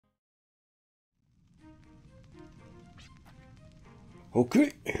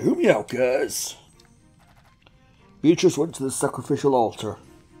Okay, hear me out, guys. Beatrice went to the sacrificial altar,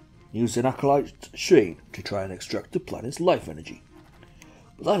 using acolyte Shane to try and extract the planet's life energy.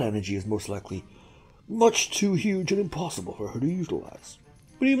 But that energy is most likely much too huge and impossible for her to utilize.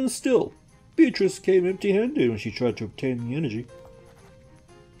 But even still, Beatrice came empty-handed when she tried to obtain the energy.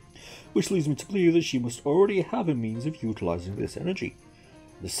 Which leads me to believe that she must already have a means of utilizing this energy.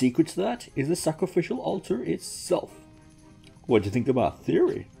 The secret to that is the sacrificial altar itself. What do you think of my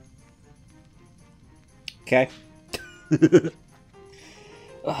theory? Okay.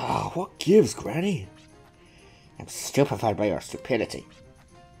 What gives, Granny? I'm stupefied by your stupidity.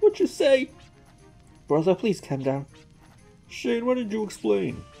 What'd you say? Brother, please calm down. Shane, why did you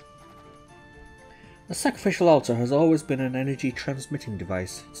explain? The sacrificial altar has always been an energy transmitting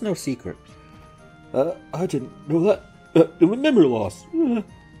device. It's no secret. I didn't know that. Memory loss.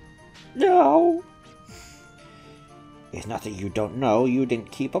 No. It's not that you don't know, you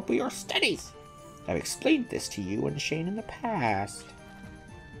didn't keep up with your studies. I've explained this to you and Shane in the past.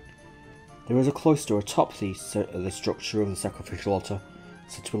 There is a cloister atop the structure of the sacrificial altar,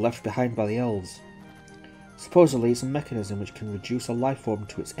 said to be left behind by the elves. Supposedly it's a mechanism which can reduce a life form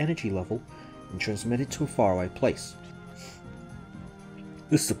to its energy level and transmit it to a faraway place.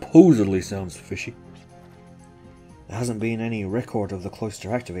 This supposedly sounds fishy. There hasn't been any record of the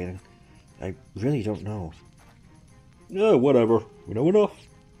cloister activating. I really don't know. Yeah, whatever. We know enough.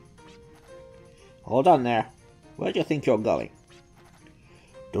 Hold on there. Where do you think you're going?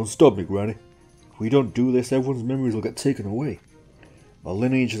 Don't stop me, Granny. If we don't do this, everyone's memories will get taken away. My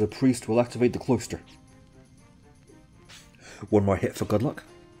lineage as a priest will activate the cloister. One more hit for good luck.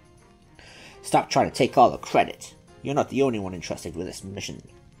 Stop trying to take all the credit. You're not the only one entrusted with this mission.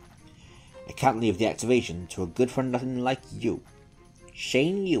 I can't leave the activation to a good-for-nothing like you.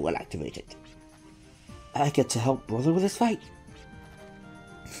 Shane, you will activate it. I get to help Brother with this fight.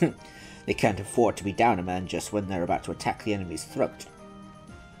 They can't afford to be down a man just when they're about to attack the enemy's throat.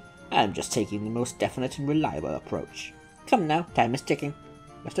 I'm just taking the most definite and reliable approach. Come now, time is ticking.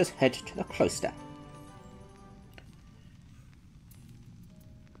 Let us head to the cloister.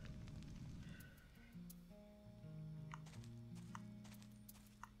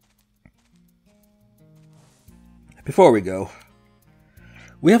 Before we go,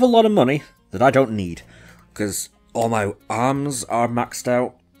 we have a lot of money that I don't need, because all my arms are maxed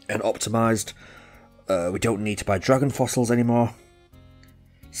out and optimized. We don't need to buy dragon fossils anymore.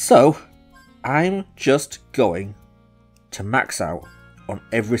 So, I'm just going to max out on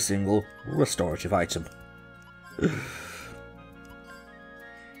every single restorative item.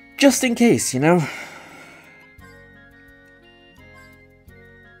 Just in case, you know.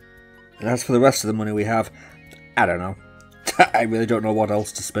 And as for the rest of the money we have, I don't know. I really don't know what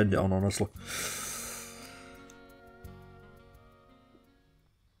else to spend it on, honestly.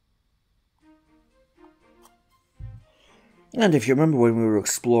 And if you remember when we were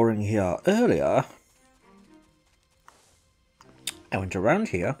exploring here earlier, I went around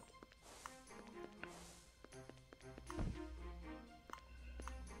here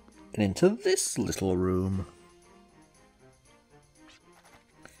and into this little room.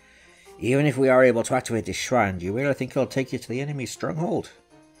 Even if we are able to activate this shrine, do you really think it'll take you to the enemy's stronghold?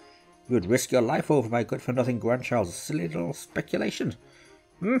 You would risk your life over my good-for-nothing grandchild's silly little speculation.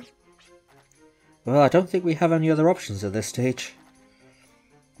 Well, I don't think we have any other options at this stage.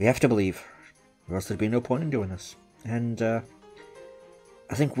 We have to believe, or else there'd be no point in doing this. And, I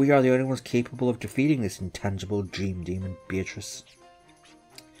think we are the only ones capable of defeating this intangible dream demon, Beatrice.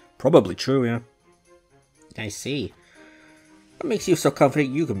 Probably true, yeah. I see. What makes you so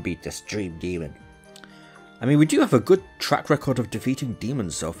confident you can beat this dream demon? I mean, we do have a good track record of defeating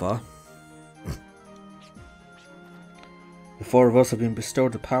demons so far. The four of us have been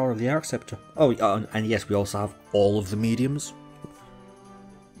bestowed the power of the Arc Scepter. Oh, and yes, we also have all of the mediums.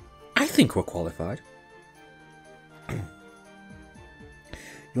 I think we're qualified. You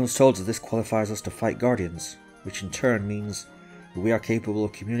once told us this qualifies us to fight Guardians, which in turn means that we are capable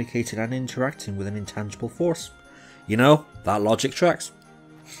of communicating and interacting with an intangible force. You know, that logic tracks.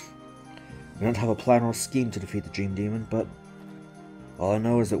 We don't have a plan or a scheme to defeat the Dream Demon, but all I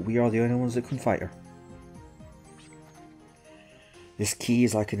know is that we are the only ones that can fight her. This key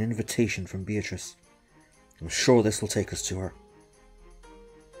is like an invitation from Beatrice. I'm sure this will take us to her.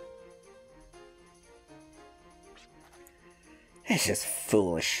 This is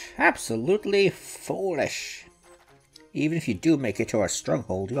foolish. Absolutely foolish. Even if you do make it to our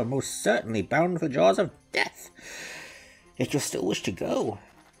stronghold, you are most certainly bound for the jaws of death. Yet you'll still wish to go.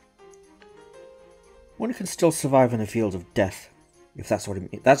 One can still survive in a field of death, if that's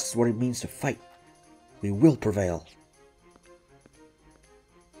what it means to fight. We will prevail.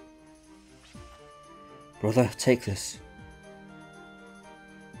 Brother, take this.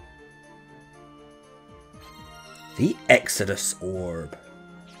 The Exodus Orb.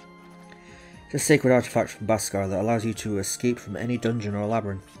 It's a sacred artifact from Baskar that allows you to escape from any dungeon or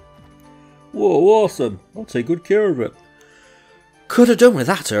labyrinth. Whoa, awesome! I'll take good care of it. Could have done with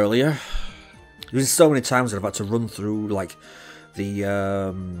that earlier. There's been so many times that I've had to run through, like,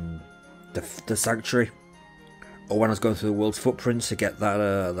 the sanctuary, or when I was going through the world's footprint to get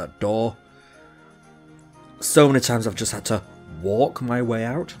that door. So many times I've just had to walk my way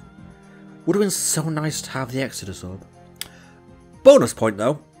out. Would have been so nice to have the Exodus Orb. Bonus point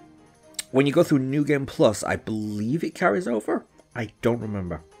though, when you go through New Game Plus, I believe it carries over. I don't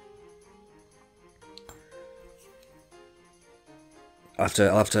remember. I'll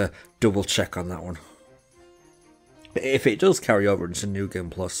have to double check on that one. But if it does carry over into New Game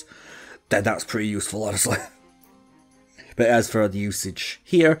Plus, then that's pretty useful, honestly. But as for the usage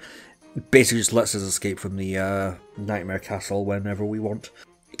here, it basically just lets us escape from the Nightmare Castle whenever we want.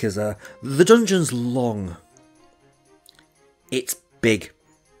 Because the dungeon's long. It's big.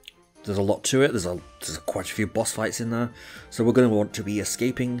 There's a lot to it. There's quite a few boss fights in there. So we're going to want to be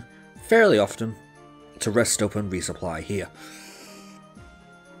escaping fairly often to rest up and resupply here.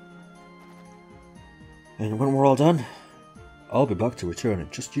 And when we're all done, I'll be back to return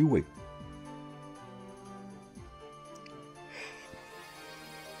it. Just you wait.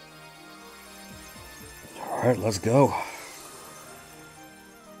 Alright, let's go.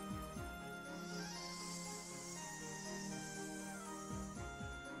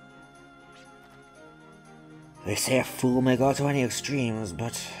 They say a fool may go to any extremes,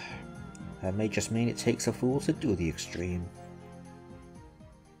 but that may just mean it takes a fool to do the extreme.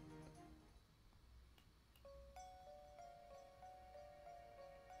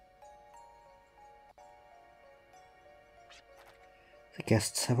 The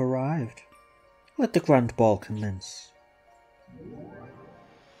guests have arrived. Let the grand ball commence.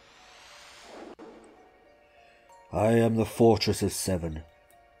 I am the Fortress of Seven.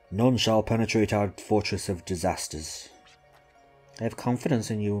 None shall penetrate our Fortress of Disasters. I have confidence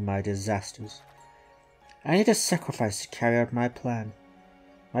in you, my disasters. I need a sacrifice to carry out my plan.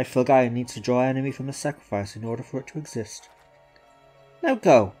 My Filgaia needs to draw an enemy from the sacrifice in order for it to exist. Now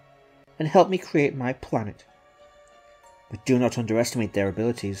go, and help me create my planet. But do not underestimate their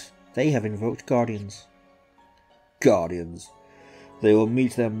abilities. They have invoked Guardians. Guardians. They will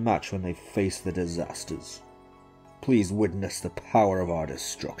meet their match when they face the disasters. Please witness the power of our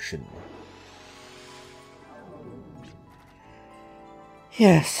destruction.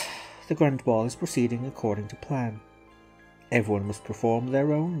 Yes, the Grand Ball is proceeding according to plan. Everyone must perform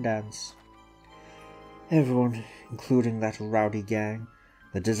their own dance. Everyone, including that rowdy gang,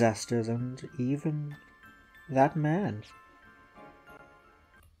 the disasters, and even that man.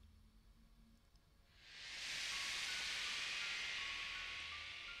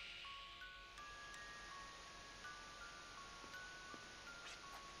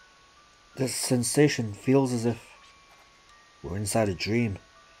 This sensation feels as if we're inside a dream.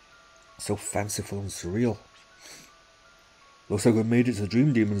 So fanciful and surreal. Looks like we made it to the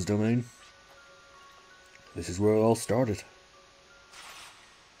Dream Demon's domain. This is where it all started.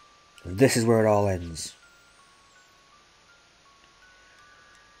 And this is where it all ends.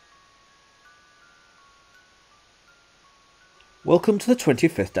 Welcome to the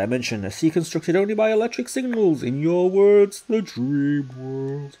 25th dimension, a sea constructed only by electric signals. In your words, the dream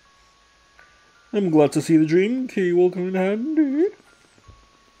world. I'm glad to see the dream key will come in handy.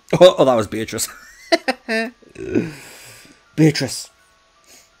 Oh, that was Beatrice. Beatrice.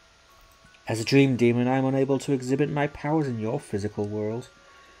 As a dream demon, I am unable to exhibit my powers in your physical world.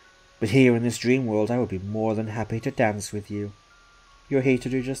 But here in this dream world, I would be more than happy to dance with you. You're here to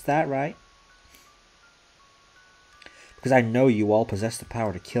do just that, right? Because I know you all possess the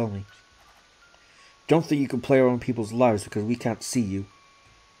power to kill me. Don't think you can play around people's lives because we can't see you.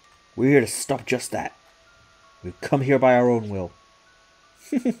 We're here to stop just that. We've come here by our own will.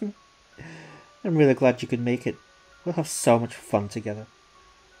 I'm really glad you could make it. We'll have so much fun together.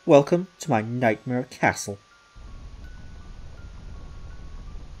 Welcome to my Nightmare Castle.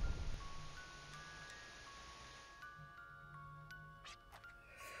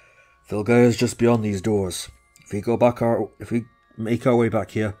 Filgaia is just beyond these doors. If we make our way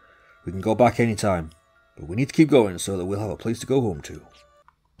back here, we can go back any time. But we need to keep going so that we'll have a place to go home to.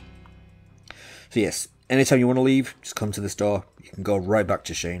 So yes, anytime you want to leave, just come to this door. You can go right back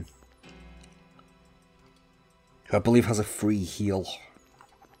to Shane, who I believe has a free heal.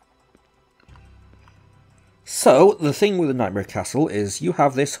 So, the thing with the Nightmare Castle is you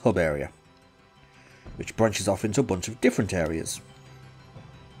have this hub area, which branches off into a bunch of different areas.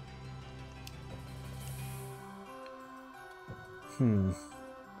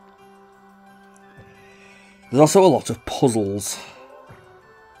 There's also a lot of puzzles.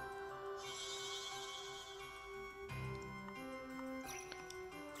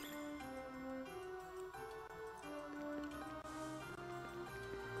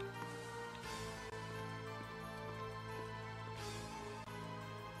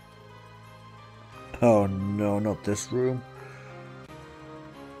 Oh no, not this room.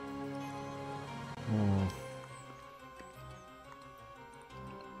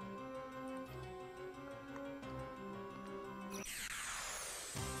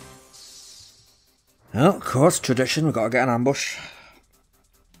 Well, of course, tradition, we've got to get an ambush.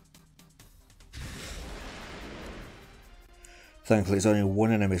 Thankfully, it's only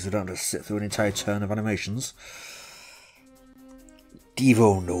one enemy, so we don't have to sit through an entire turn of animations.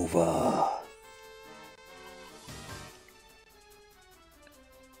 Devo Nova.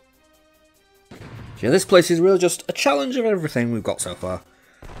 Yeah, this place is really just a challenge of everything we've got so far.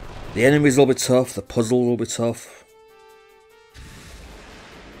 The enemies will be tough, the puzzle will be tough.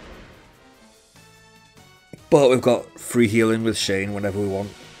 But we've got free healing with Shane whenever we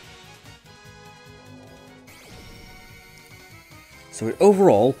want. So it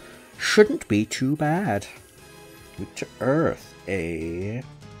overall shouldn't be too bad. Weak to Earth, eh?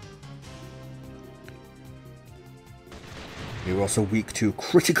 You're also weak to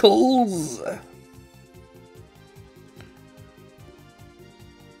criticals.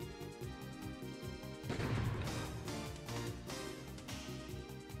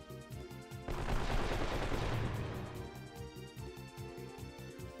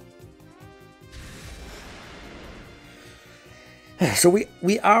 So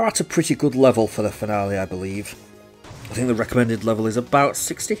we are at a pretty good level for the finale, I believe. I think the recommended level is about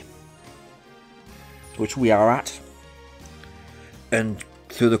 60, which we are at. And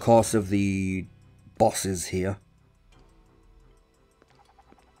through the course of the bosses here,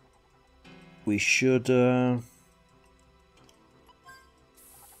 we should... we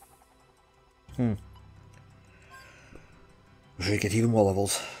should get even more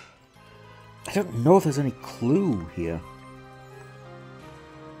levels. I don't know if there's any clue here.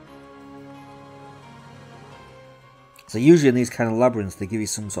 So usually in these kind of labyrinths they give you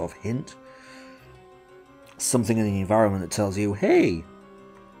some sort of hint. Something in the environment that tells you, hey,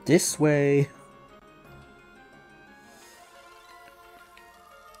 this way.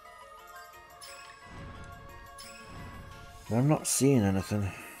 But I'm not seeing anything.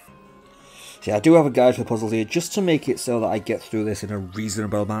 See, I do have a guide for the puzzles here just to make it so that I get through this in a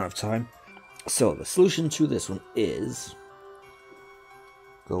reasonable amount of time. So the solution to this one is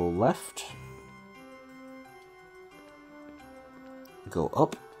go left. Go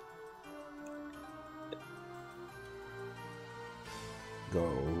up, go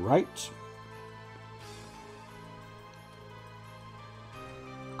right,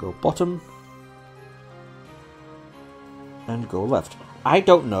 go bottom, and go left. I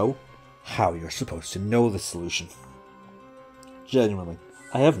don't know how you're supposed to know the solution. Genuinely,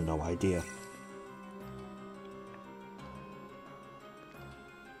 I have no idea.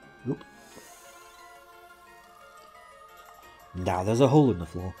 Oop. Now there's a hole in the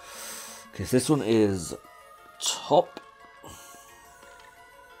floor. Okay, so this one is top.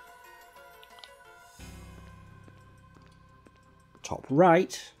 Top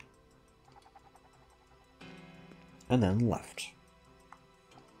right. And then left.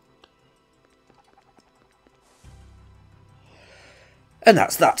 And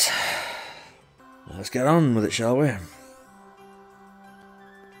that's that. Let's get on with it, shall we?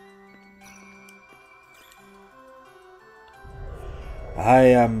 I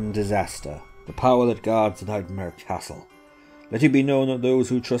am Disaster, the power that guards Nightmare Castle. Let it be known that those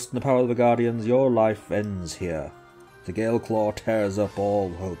who trust in the power of the Guardians, your life ends here. The Gale Claw tears up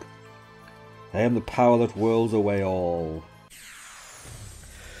all hope. I am the power that whirls away all.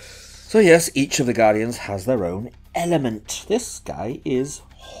 So yes, each of the Guardians has their own element. This guy is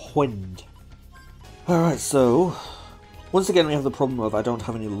wind. Alright, so once again we have the problem of I don't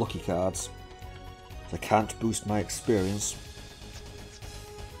have any lucky cards. So I can't boost my experience.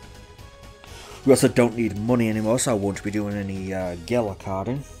 We also don't need money anymore, so I won't be doing any Gala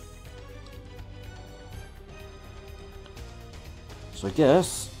carding. So I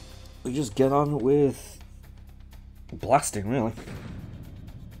guess we just get on with blasting, really.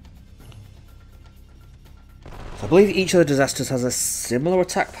 So I believe each of the disasters has a similar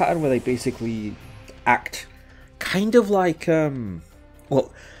attack pattern where they basically act kind of like,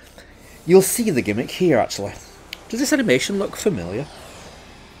 well, you'll see the gimmick here actually. Does this animation look familiar?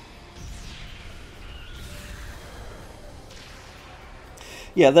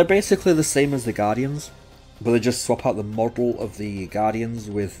 Yeah, they're basically the same as the Guardians. But they just swap out the model of the Guardians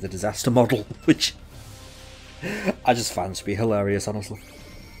with the disaster model, which I just find to be hilarious, honestly.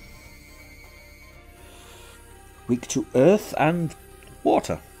 Weak to earth and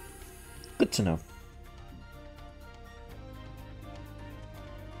water. Good to know.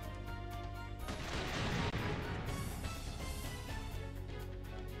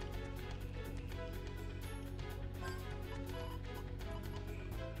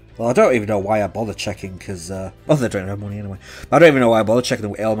 Well, I don't even know why I bother checking, because... well, they don't have money anyway. I don't even know why I bother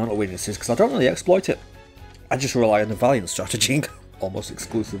checking the elemental weaknesses, because I don't really exploit it. I just rely on the Valiant strategy, almost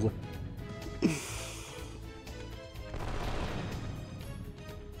exclusively.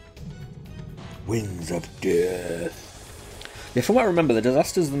 Winds of Death. Yeah, from what I remember, the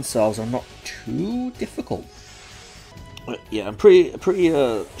disasters themselves are not too difficult. Yeah, I'm pretty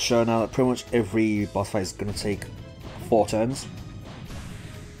sure now that pretty much every boss fight is going to take 4 turns.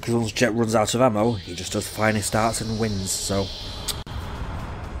 Because once Jet runs out of ammo, he just does finest starts and wins, so...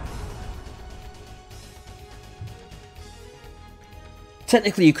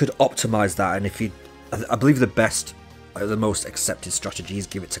 Technically you could optimise that, and if you... I believe the best, the most accepted strategy is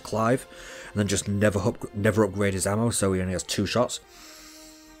give it to Clive, and then just never upgrade his ammo, so he only has 2 shots.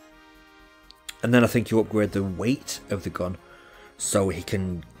 And then I think you upgrade the weight of the gun, so he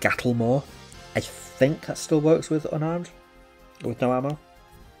can gattle more. I think that still works with unarmed, with no ammo.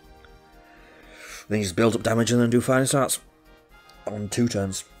 Then you just build up damage and then do finest starts on 2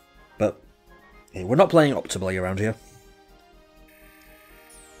 turns. But yeah, we're not playing optimally around here.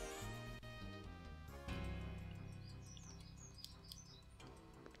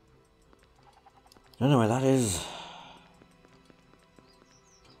 Anyway, that's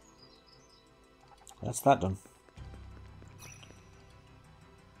that done.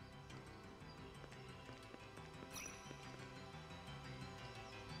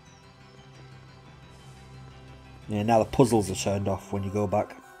 Yeah, now the puzzles are turned off when you go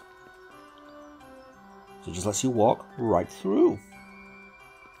back. So it just lets you walk right through.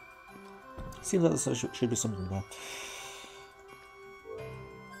 Seems like there should be something there.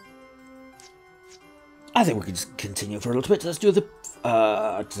 I think we can just continue for a little bit. Let's do the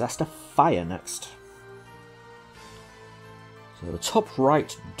Disaster Fire next. So the top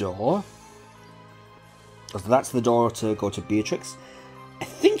right door. So that's the door to go to Beatrix. I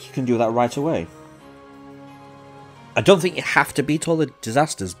think you can do that right away. I don't think you have to beat all the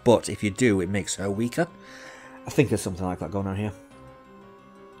disasters, but if you do, it makes her weaker. I think there's something like that going on here.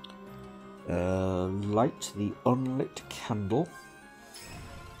 Light the unlit candle.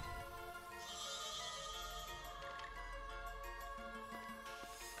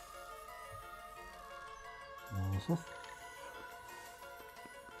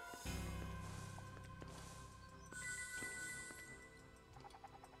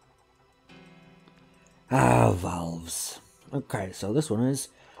 Valves. Okay, so this one is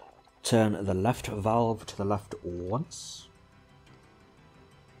turn the left valve to the left once.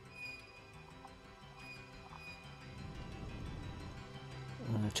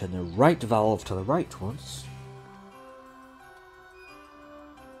 Turn the right valve to the right once.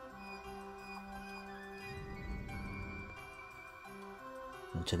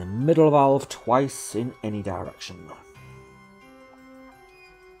 And turn the middle valve twice in any direction.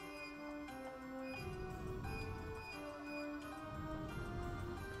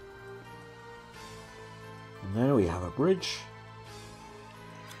 And there we have a bridge.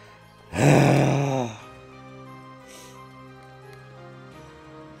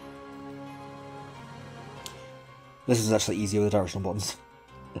 This is actually easier with the directional buttons.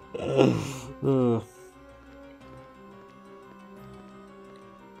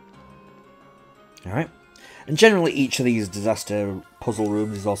 Alright. And generally each of these disaster puzzle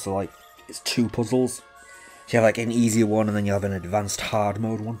rooms is also like, it's 2 puzzles. So you have like an easier one and then you have an advanced hard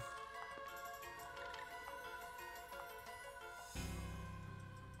mode one.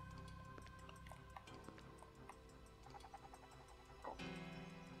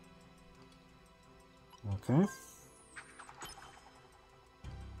 Okay.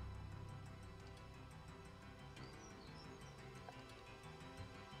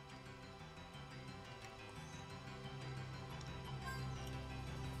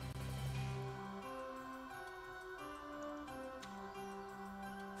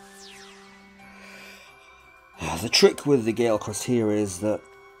 The trick with the Gale Crest here is that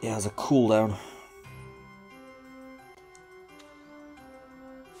it has a cooldown.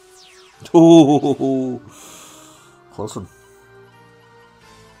 Ooh, close one.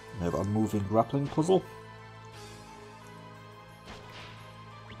 We have a moving grappling puzzle.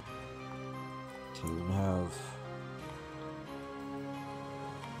 So we have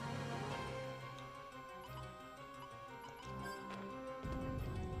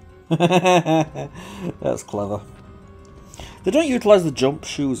That's clever. They don't utilise the jump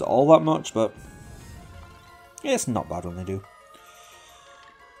shoes all that much, but yeah, it's not bad when they do.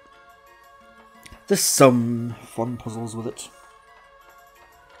 There's some fun puzzles with it.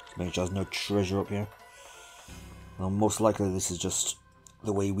 Just make sure there's no treasure up here. Well, most likely this is just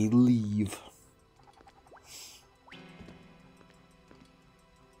the way we leave.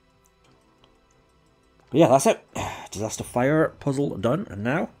 But yeah, that's it. Disaster Fire puzzle done, and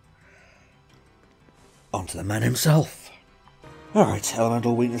now on to the man himself. Alright,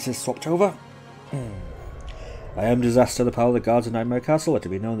 elemental weaknesses swapped over. I am Disaster, the power of the gods of Nightmare Castle. Let it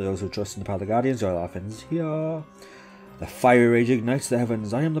be known that those who trust in the power of the guardians are orphans here. The fiery rage ignites the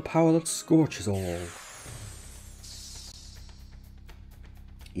heavens. I am the power that scorches all.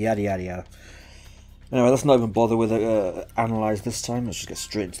 Yada yada yada. Anyway, let's not even bother with analyze this time. Let's just get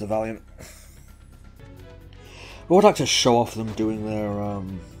straight into the Valiant. I would like to show off them doing their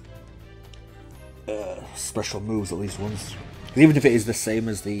special moves at least once. Even if it is the same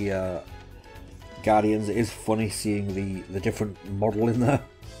as the Guardians, it is funny seeing the different model in there.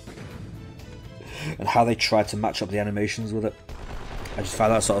 And how they try to match up the animations with it. I just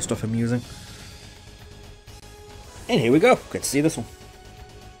find that sort of stuff amusing. And here we go. Get to see this one.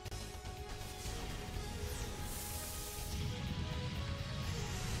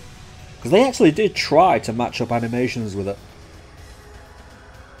 Because they actually did try to match up animations with it.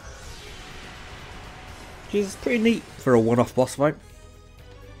 Which is pretty neat for a one-off boss fight.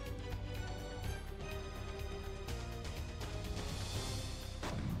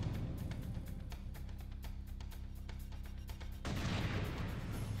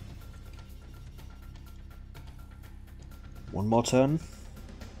 One more turn.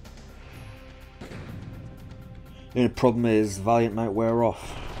 The only problem is Valiant might wear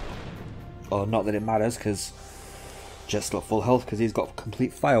off. Well, not that it matters, because Jet's got full health because he's got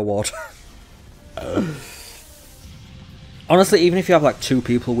complete Fire Ward. Honestly, even if you have like two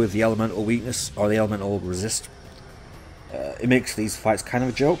people with the elemental weakness or the elemental resist, it makes these fights kind of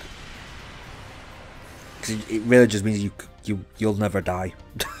a joke. Because it really just means you'll never die.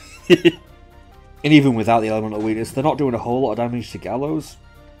 And even without the elemental weakness, they're not doing a whole lot of damage to Gallows.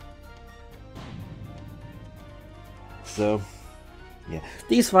 So, yeah.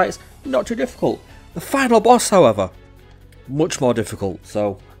 These fights, not too difficult. The final boss, however, much more difficult.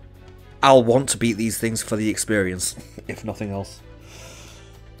 So, I'll want to beat these things for the experience, if nothing else.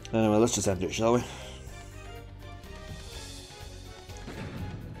 Anyway, let's just end it, shall we?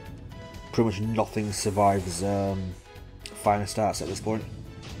 Pretty much nothing survives finer starts at this point.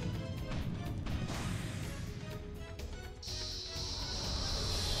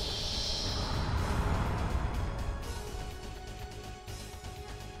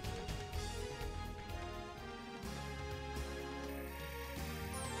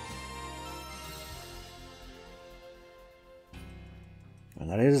 And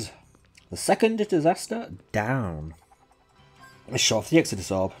that is the second disaster down. Let's show off the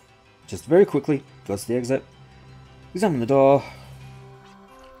Exodus Orb. Just very quickly, go to the exit, examine the door,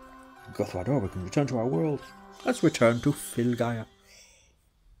 go through our door, we can return to our world. Let's return to Filgaia.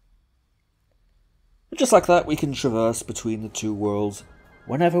 And just like that, we can traverse between the two worlds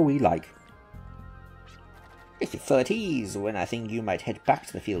whenever we like. If you feel at ease when I think you might head back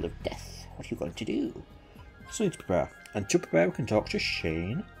to the field of death, what are you going to do? So we need to prepare. And to prepare, we can talk to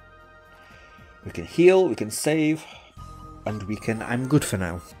Shane. We can heal, we can save, and we can... I'm good for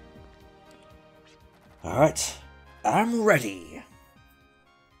now. Alright, I'm ready.